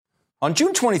On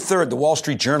June 23rd, the Wall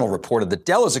Street Journal reported that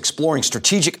Dell is exploring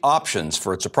strategic options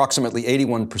for its approximately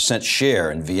 81%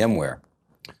 share in VMware.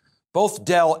 Both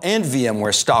Dell and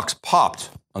VMware stocks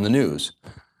popped on the news.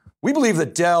 We believe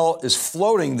that Dell is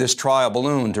floating this trial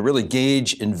balloon to really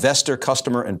gauge investor,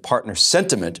 customer, and partner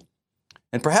sentiment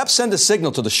and perhaps send a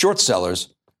signal to the short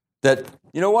sellers that,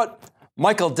 you know what,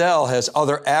 Michael Dell has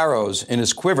other arrows in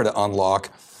his quiver to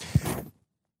unlock.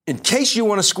 In case you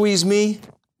want to squeeze me,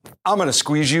 I'm going to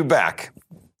squeeze you back.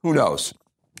 Who knows?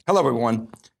 Hello, everyone,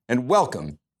 and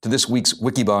welcome to this week's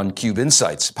Wikibon Cube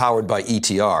Insights, powered by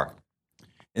ETR.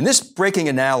 In this breaking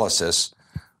analysis,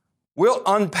 we'll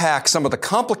unpack some of the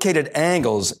complicated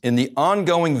angles in the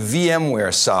ongoing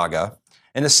VMware saga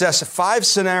and assess 5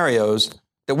 scenarios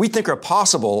that we think are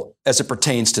possible as it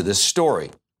pertains to this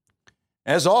story.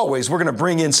 As always, we're going to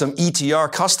bring in some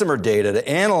ETR customer data to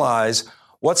analyze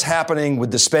what's happening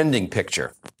with the spending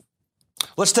picture.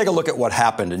 Let's take a look at what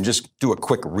happened and just do a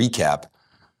quick recap.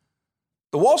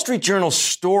 The Wall Street Journal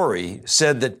story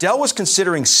said that Dell was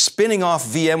considering spinning off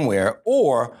VMware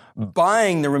or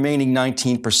buying the remaining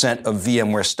 19% of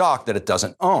VMware stock that it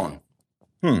doesn't own.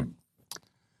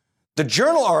 The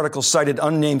Journal article cited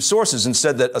unnamed sources and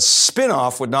said that a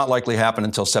spin-off would not likely happen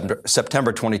until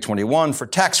September 2021 for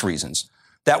tax reasons.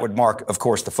 That would mark, of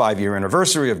course, the 5-year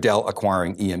anniversary of Dell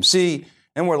acquiring EMC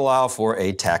and would allow for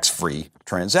a tax-free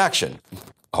transaction.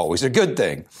 Always a good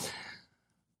thing.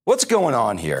 What's going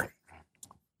on here?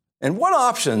 And what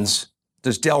options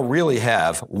does Dell really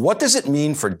have? What does it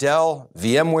mean for Dell,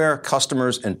 VMware,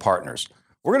 customers, and partners?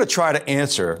 We're going to try to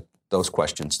answer those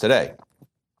questions today.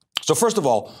 So first of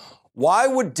all, why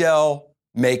would Dell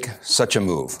make such a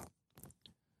move?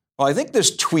 Well, I think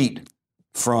this tweet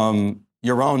from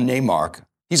Yaron Neymark,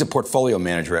 he's a portfolio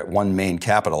manager at One Main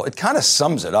Capital, it kind of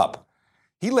sums it up.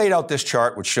 He laid out this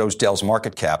chart which shows Dell's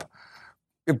market cap.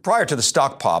 Prior to the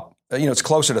stock pop, it's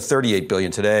closer to $38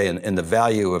 billion today, and the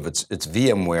value of its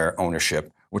VMware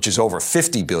ownership, which is over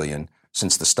 $50 billion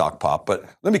since the stock pop. But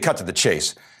let me cut to the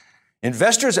chase.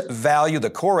 Investors value the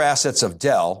core assets of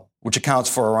Dell, which accounts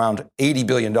for around $80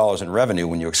 billion in revenue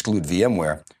when you exclude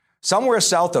VMware, somewhere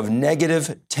south of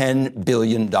negative $10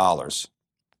 billion.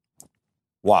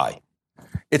 Why?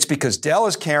 It's because Dell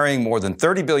is carrying more than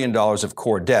 $30 billion of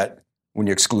core debt when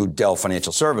you exclude Dell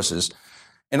Financial Services,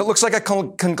 and it looks like a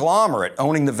conglomerate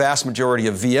owning the vast majority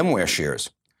of VMware shares.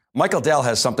 Michael Dell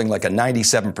has something like a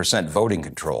 97% voting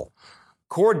control.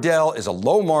 Core Dell is a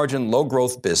low-margin,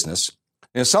 low-growth business.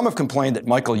 Some have complained that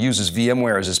Michael uses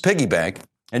VMware as his piggy bank,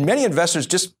 and many investors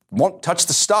just won't touch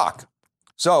the stock.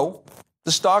 So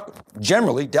the stock,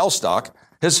 generally Dell stock,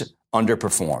 has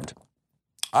underperformed.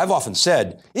 I've often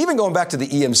said, even going back to the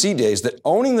EMC days, that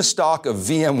owning the stock of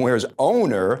VMware's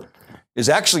owner is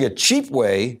actually a cheap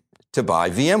way to buy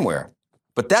VMware.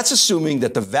 But that's assuming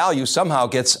that the value somehow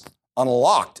gets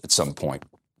unlocked at some point.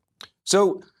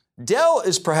 So Dell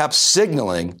is perhaps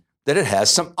signaling that it has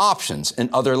some options and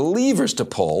other levers to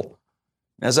pull.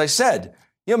 As I said,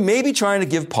 maybe trying to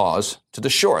give pause to the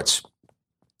shorts.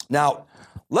 Now,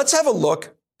 let's have a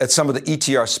look at some of the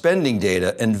ETR spending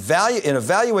data and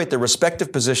evaluate the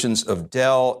respective positions of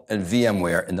Dell and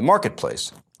VMware in the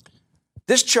marketplace.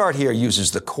 This chart here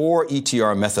uses the core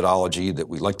ETR methodology that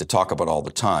we like to talk about all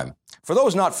the time. For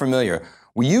those not familiar,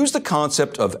 we use the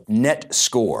concept of net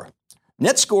score.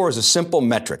 Net score is a simple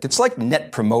metric. It's like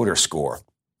net promoter score,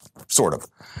 sort of.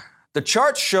 The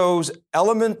chart shows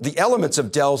the elements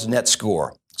of Dell's net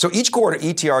score. So each quarter,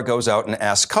 ETR goes out and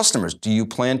asks customers, do you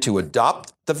plan to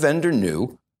adopt the vendor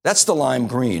new? That's the lime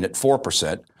green at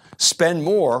 4%. Spend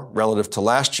more relative to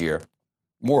last year,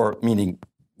 more meaning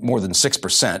more than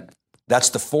 6%. That's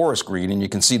the forest green, and you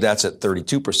can see that's at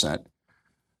 32%.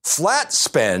 Flat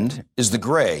spend is the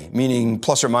gray, meaning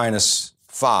plus or minus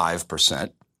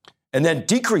 5%. And then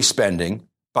decrease spending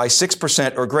by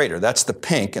 6% or greater. That's the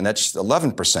pink, and that's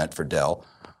 11% for Dell.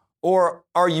 Or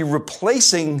are you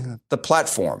replacing the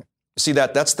platform? See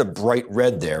that's the bright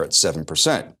red there at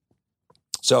 7%.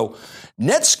 So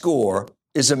net score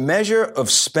is a measure of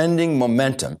spending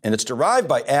momentum, and it's derived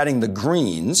by adding the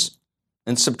greens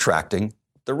and subtracting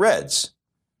the reds.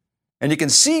 And you can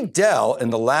see Dell in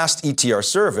the last ETR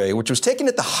survey, which was taken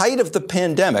at the height of the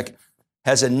pandemic,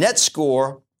 has a net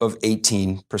score of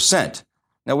 18%.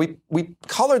 Now, we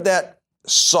colored that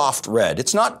soft red.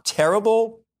 It's not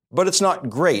terrible, but it's not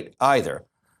great either.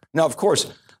 Now, of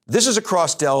course, this is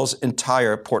across Dell's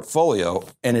entire portfolio,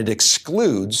 and it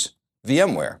excludes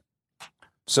VMware.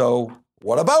 So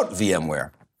what about VMware?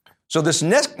 So this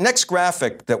next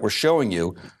graphic that we're showing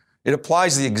you, it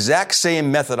applies the exact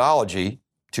same methodology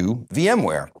to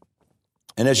VMware.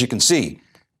 And as you can see,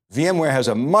 VMware has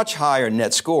a much higher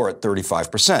net score at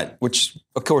 35%, which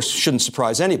of course shouldn't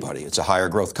surprise anybody. It's a higher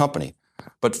growth company.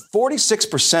 But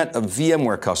 46% of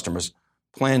VMware customers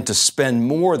plan to spend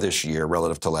more this year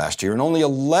relative to last year, and only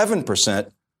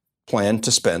 11% plan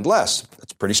to spend less.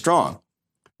 That's pretty strong.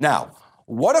 Now,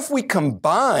 what if we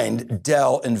combined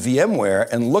Dell and VMware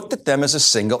and looked at them as a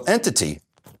single entity?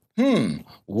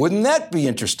 Wouldn't that be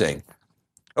interesting?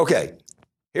 Okay,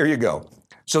 here you go.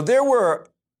 So there were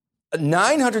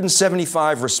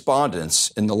 975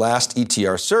 respondents in the last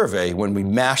ETR survey when we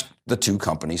mashed the two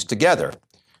companies together.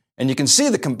 And you can see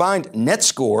the combined net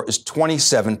score is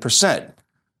 27%,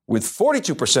 with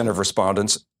 42% of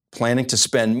respondents planning to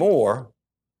spend more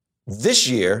this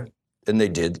year than they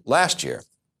did last year.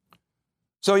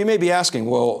 So you may be asking,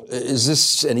 well, is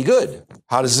this any good?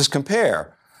 How does this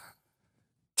compare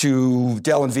to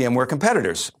Dell and VMware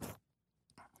competitors?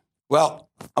 Well,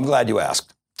 I'm glad you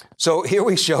asked. So here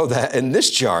we show that in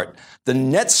this chart, the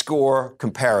net score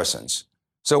comparisons.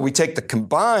 So we take the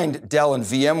combined Dell and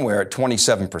VMware at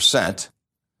 27%.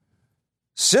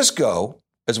 Cisco,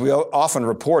 as we often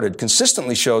reported,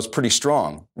 consistently shows pretty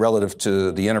strong relative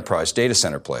to the enterprise data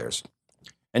center players.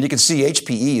 And you can see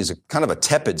HPE is kind of a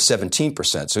tepid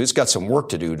 17%, so it's got some work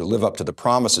to do to live up to the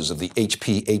promises of the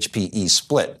HP-HPE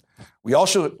split. We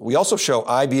also show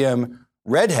IBM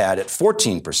Red Hat at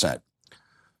 14%.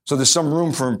 So there's some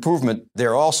room for improvement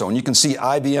there also. And you can see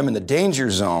IBM in the danger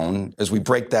zone as we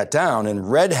break that down, and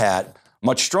Red Hat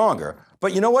much stronger.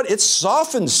 But you know what? It's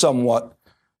softened somewhat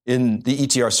in the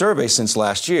ETR survey since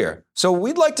last year. So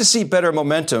we'd like to see better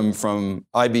momentum from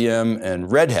IBM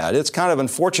and Red Hat. It's kind of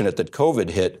unfortunate that COVID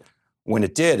hit when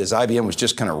it did, as IBM was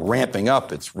just kind of ramping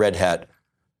up its Red Hat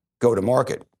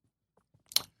go-to-market.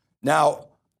 Now,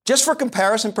 just for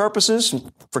comparison purposes,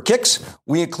 for kicks,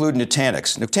 we include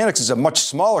Nutanix. Nutanix is a much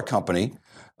smaller company,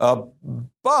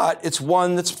 but it's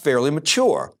one that's fairly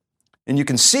mature. And you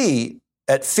can see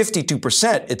at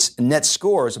 52%, its net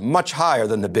score is much higher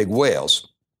than the big whales.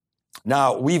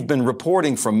 Now, we've been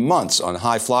reporting for months on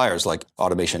high flyers like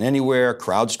Automation Anywhere,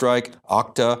 CrowdStrike,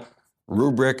 Okta,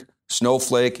 Rubrik,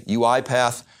 Snowflake,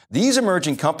 UiPath. These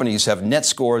emerging companies have net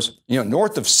scores,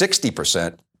 north of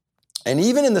 60%. And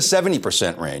even in the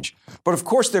 70% range. But of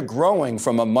course, they're growing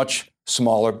from a much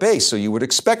smaller base, so you would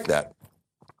expect that.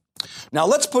 Now,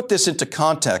 let's put this into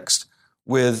context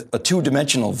with a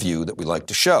two-dimensional view that we like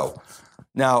to show.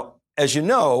 Now, as you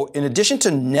know, in addition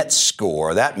to net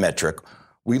score, that metric,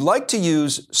 we like to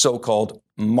use so-called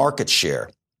market share.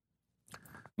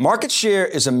 Market share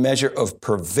is a measure of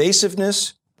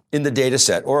pervasiveness in the data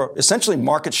set, or essentially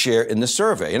market share in the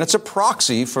survey, and it's a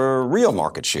proxy for real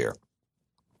market share.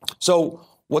 So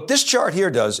what this chart here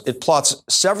does, it plots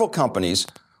several companies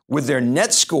with their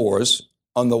net scores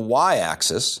on the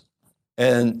y-axis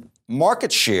and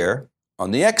market share on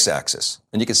the x-axis.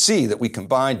 And you can see that we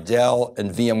combined Dell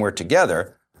and VMware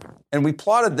together, and we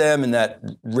plotted them in that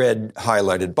red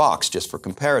highlighted box just for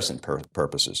comparison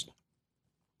purposes.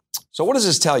 So what does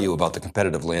this tell you about the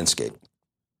competitive landscape?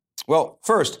 Well,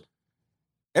 first,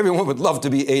 everyone would love to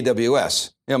be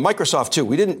AWS. Microsoft too.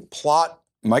 We didn't plot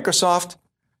Microsoft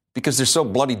because they're so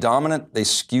bloody dominant, they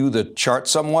skew the chart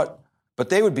somewhat, but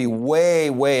they would be way,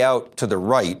 way out to the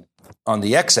right on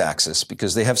the x-axis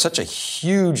because they have such a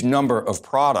huge number of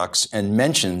products and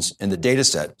mentions in the data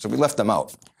set, so we left them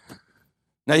out.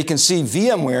 Now you can see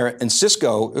VMware and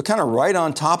Cisco are kind of right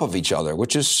on top of each other,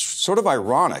 which is sort of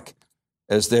ironic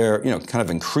as they're kind of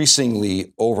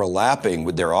increasingly overlapping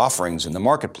with their offerings in the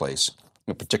marketplace,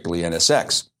 particularly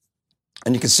NSX.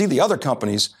 And you can see the other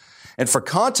companies, and for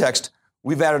context,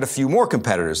 we've added a few more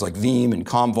competitors like Veeam and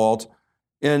Commvault,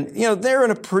 and they're in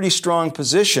a pretty strong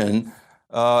position,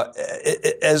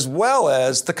 as well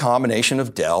as the combination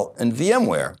of Dell and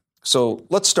VMware. So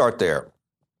let's start there.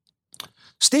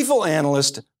 Stifel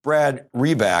analyst Brad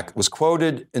Reback was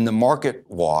quoted in the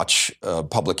MarketWatch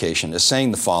publication as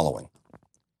saying the following: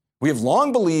 "We have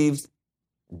long believed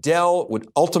Dell would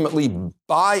ultimately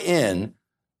buy in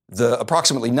the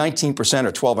approximately 19%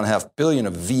 or $12.5 billion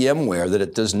of VMware that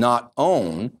it does not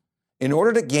own in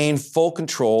order to gain full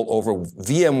control over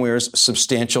VMware's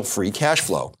substantial free cash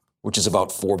flow, which is about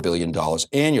 $4 billion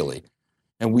annually.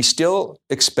 And we still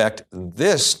expect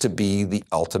this to be the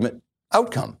ultimate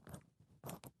outcome."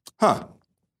 I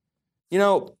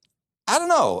don't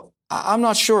know. I'm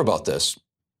not sure about this.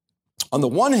 On the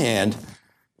one hand,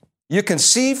 you can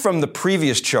see from the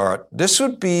previous chart, this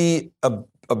would be a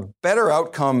better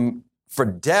outcome for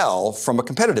Dell from a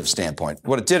competitive standpoint.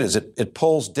 What it did is it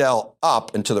pulls Dell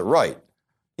up and to the right.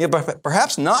 But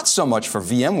perhaps not so much for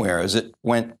VMware as it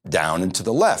went down and to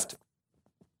the left.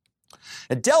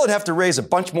 And Dell would have to raise a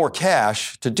bunch more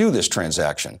cash to do this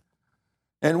transaction.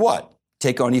 And what?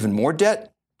 Take on even more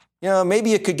debt?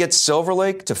 Maybe it could get Silver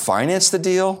Lake to finance the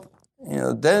deal.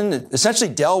 Then essentially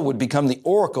Dell would become the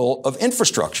oracle of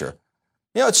infrastructure.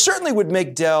 It certainly would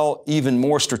make Dell even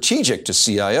more strategic to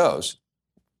CIOs.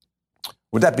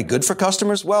 Would that be good for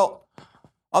customers? Well,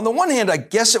 on the one hand, I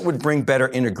guess it would bring better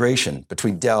integration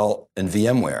between Dell and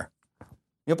VMware.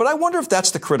 But I wonder if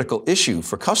that's the critical issue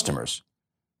for customers.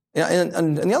 And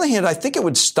on the other hand, I think it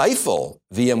would stifle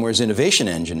VMware's innovation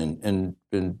engine and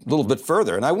a little bit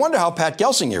further. And I wonder how Pat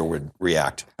Gelsinger would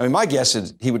react. I mean, my guess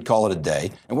is he would call it a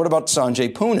day. And what about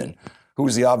Sanjay Poonen, who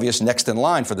is the obvious next in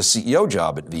line for the CEO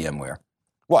job at VMware?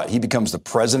 What, he becomes the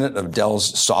president of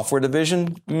Dell's software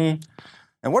division?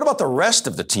 And what about the rest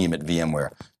of the team at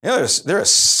VMware? They're a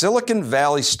Silicon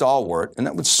Valley stalwart, and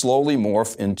that would slowly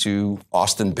morph into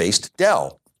Austin-based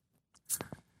Dell.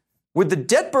 With the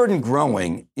debt burden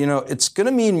growing, it's going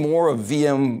to mean more of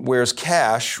VMware's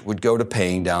cash would go to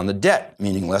paying down the debt,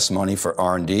 meaning less money for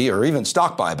R&D or even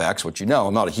stock buybacks, which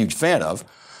I'm not a huge fan of.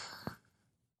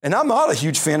 And I'm not a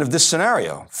huge fan of this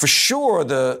scenario. For sure,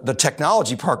 the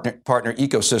technology partner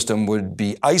ecosystem would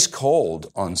be ice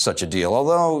cold on such a deal,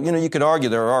 although, you could argue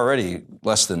they're already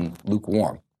less than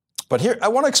lukewarm. But here, I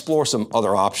want to explore some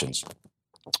other options.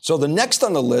 So the next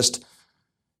on the list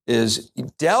is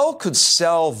Dell could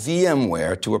sell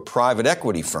VMware to a private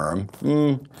equity firm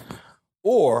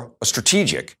or a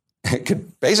strategic. It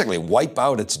could basically wipe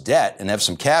out its debt and have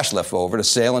some cash left over to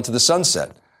sail into the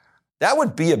sunset. That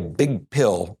would be a big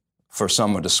pill for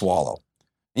someone to swallow.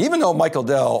 Even though Michael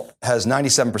Dell has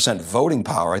 97% voting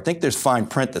power, I think there's fine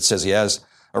print that says he has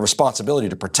a responsibility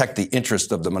to protect the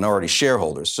interest of the minority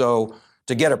shareholders. So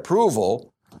to get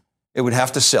approval, it would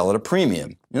have to sell at a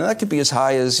premium. That could be as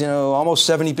high as, almost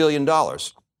 $70 billion.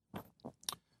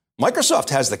 Microsoft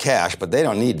has the cash, but they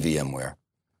don't need VMware.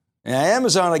 And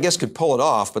Amazon, I guess, could pull it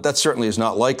off, but that certainly is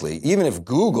not likely, even if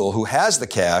Google, who has the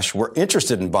cash, were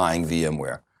interested in buying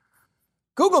VMware.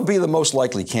 Google would be the most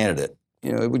likely candidate.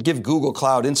 It would give Google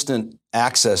Cloud instant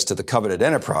access to the coveted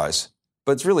enterprise,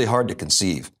 but it's really hard to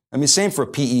conceive. I mean, same for a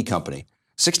PE company.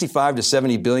 65 to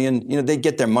 70 billion, they'd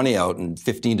get their money out in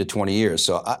 15 to 20 years.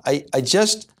 So I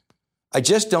just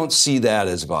don't see that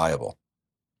as viable.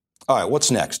 All right, what's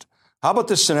next? How about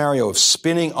this scenario of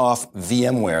spinning off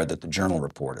VMware that the Journal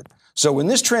reported? So in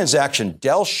this transaction,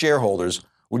 Dell shareholders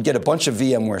would get a bunch of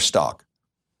VMware stock.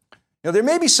 There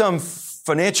may be some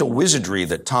financial wizardry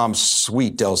that Tom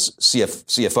Sweet, Dell's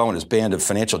CFO, and his band of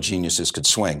financial geniuses could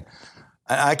swing.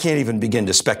 I can't even begin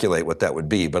to speculate what that would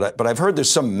be, but I've heard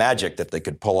there's some magic that they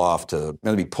could pull off to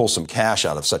maybe pull some cash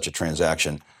out of such a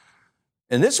transaction.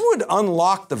 And this would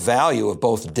unlock the value of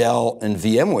both Dell and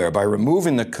VMware by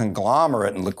removing the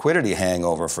conglomerate and liquidity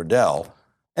hangover for Dell.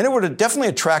 And it would definitely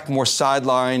attract more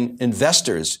sideline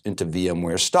investors into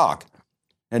VMware stock.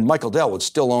 And Michael Dell would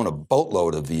still own a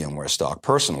boatload of VMware stock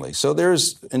personally. So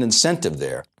there's an incentive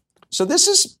there. So this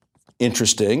is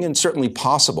interesting and certainly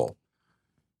possible.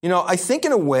 I think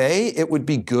in a way it would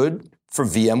be good for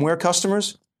VMware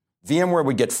customers. VMware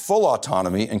would get full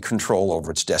autonomy and control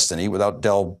over its destiny without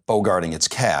Dell bogarting its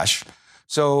cash,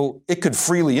 so it could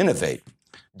freely innovate.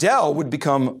 Dell would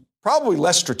become probably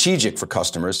less strategic for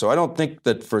customers, so I don't think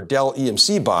that for Dell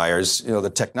EMC buyers, the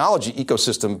technology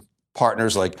ecosystem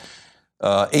partners like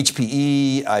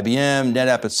HPE, IBM,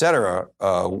 NetApp, et cetera,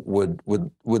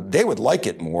 they would like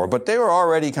it more, but they were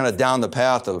already kind of down the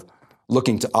path of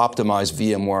looking to optimize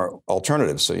VMware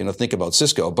alternatives. So, think about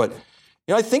Cisco. But,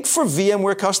 I think for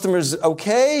VMware customers,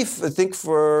 okay. I think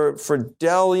for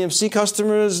Dell EMC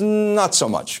customers, not so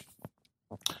much.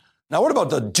 Now, what about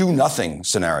the do-nothing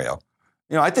scenario?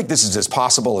 I think this is as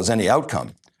possible as any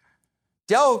outcome.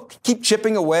 Dell keep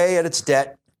chipping away at its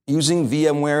debt, using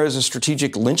VMware as a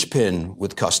strategic linchpin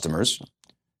with customers.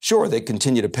 Sure, they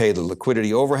continue to pay the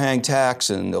liquidity overhang tax,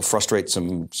 and they'll frustrate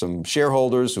some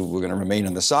shareholders who are going to remain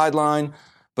on the sideline.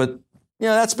 But,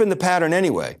 that's been the pattern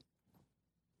anyway.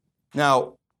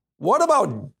 Now, what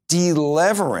about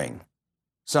delevering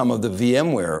some of the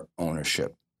VMware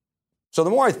ownership? So the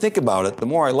more I think about it, the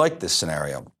more I like this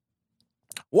scenario.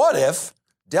 What if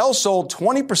Dell sold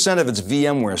 20% of its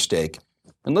VMware stake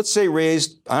and let's say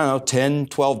raised, $10,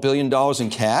 $12 billion in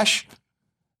cash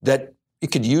that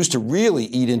it could use to really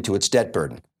eat into its debt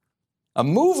burden? A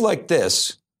move like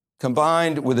this,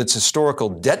 combined with its historical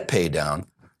debt paydown,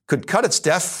 could cut its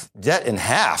debt in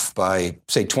half by,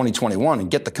 say, 2021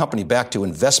 and get the company back to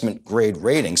investment-grade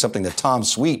rating, something that Tom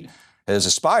Sweet has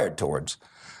aspired towards.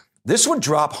 This would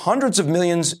drop hundreds of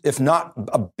millions, if not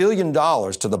 $1 billion,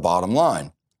 to the bottom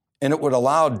line, and it would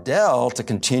allow Dell to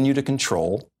continue to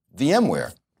control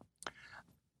VMware.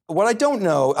 what I don't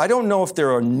know if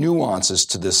there are nuances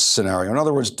to this scenario. In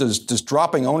other words, does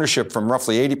dropping ownership from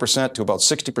roughly 80% to about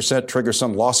 60% trigger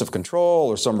some loss of control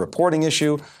or some reporting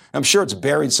issue? I'm sure it's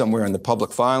buried somewhere in the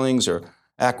public filings or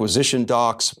acquisition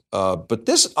docs, but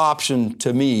this option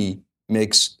to me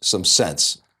makes some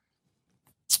sense.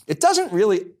 It doesn't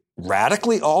really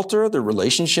radically alter the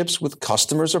relationships with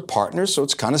customers or partners, so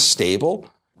it's kind of stable.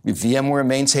 VMware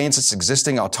maintains its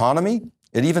existing autonomy.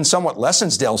 It even somewhat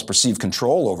lessens Dell's perceived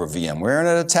control over VMware, and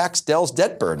it attacks Dell's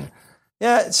debt burden.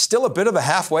 Yeah, it's still a bit of a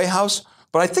halfway house,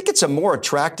 but I think it's a more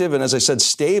attractive and, as I said,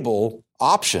 stable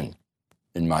option,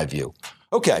 in my view.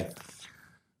 Okay,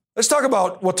 let's talk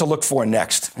about what to look for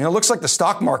next. It looks like the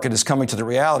stock market is coming to the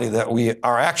reality that we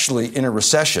are actually in a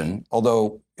recession,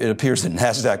 although it appears that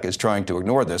NASDAQ is trying to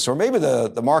ignore this. Or maybe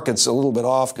the market's a little bit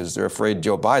off because they're afraid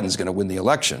Joe Biden's going to win the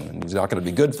election and he's not going to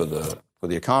be good for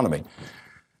the economy.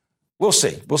 We'll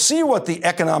see. We'll see what the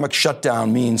economic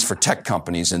shutdown means for tech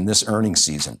companies in this earnings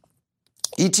season.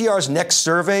 ETR's next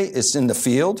survey is in the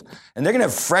field, and they're going to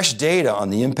have fresh data on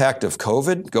the impact of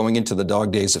COVID going into the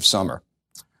dog days of summer.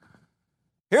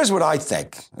 Here's what I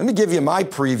think. Let me give you my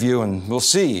preview, and we'll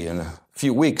see in a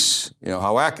few weeks,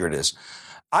 how accurate it is.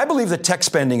 I believe that tech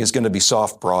spending is going to be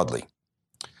soft broadly.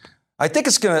 I think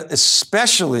it's going to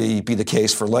especially be the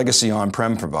case for legacy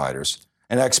on-prem providers,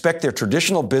 and I expect their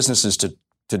traditional businesses to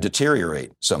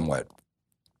deteriorate somewhat.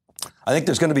 I think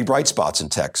there's going to be bright spots in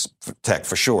tech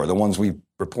for sure, the ones we've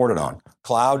reported on.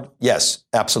 Cloud, yes,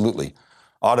 absolutely.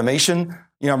 Automation,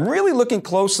 I'm really looking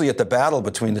closely at the battle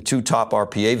between the two top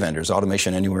RPA vendors,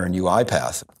 Automation Anywhere and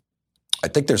UiPath. I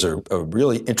think there's a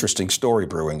really interesting story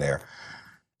brewing there.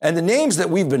 And the names that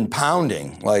we've been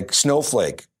pounding, like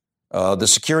Snowflake, the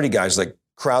security guys like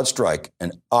CrowdStrike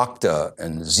and Okta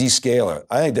and Zscaler,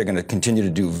 I think they're going to continue to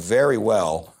do very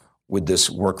well with this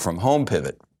work from home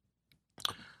pivot.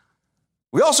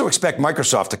 We also expect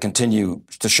Microsoft to continue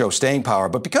to show staying power,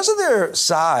 but because of their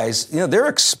size, they're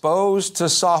exposed to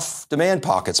soft demand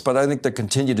pockets, but I think they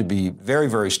continue to be very,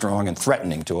 very strong and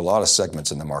threatening to a lot of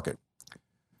segments in the market.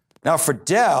 Now for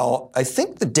Dell, I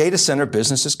think the data center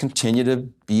businesses continue to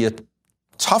be a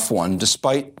tough one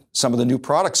despite some of the new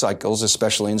product cycles,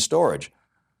 especially in storage.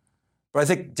 But I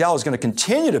think Dell is going to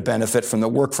continue to benefit from the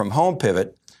work from home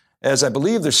pivot, as I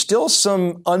believe there's still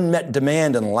some unmet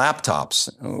demand in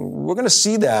laptops. We're going to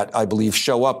see that, I believe,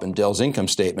 show up in Dell's income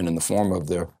statement in the form of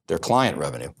their client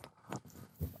revenue.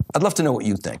 I'd love to know what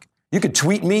you think. You could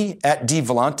tweet me at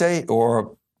dvellante,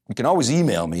 or you can always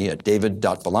email me at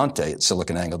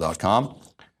david.vellante@siliconangle.com.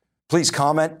 Please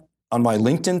comment on my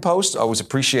LinkedIn post. I always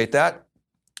appreciate that.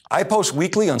 I post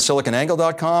weekly on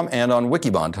siliconangle.com and on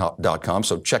wikibon.com,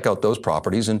 so check out those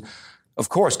properties. And of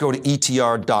course, go to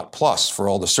etr.plus for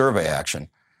all the survey action.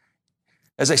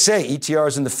 As I say, ETR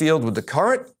is in the field with the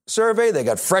current survey. They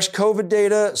got fresh COVID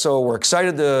data, so we're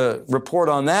excited to report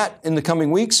on that in the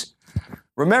coming weeks.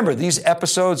 Remember, these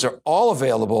episodes are all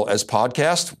available as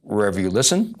podcasts wherever you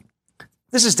listen.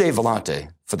 This is Dave Vellante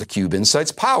for theCUBE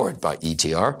Insights, powered by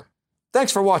ETR.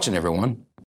 Thanks for watching, everyone.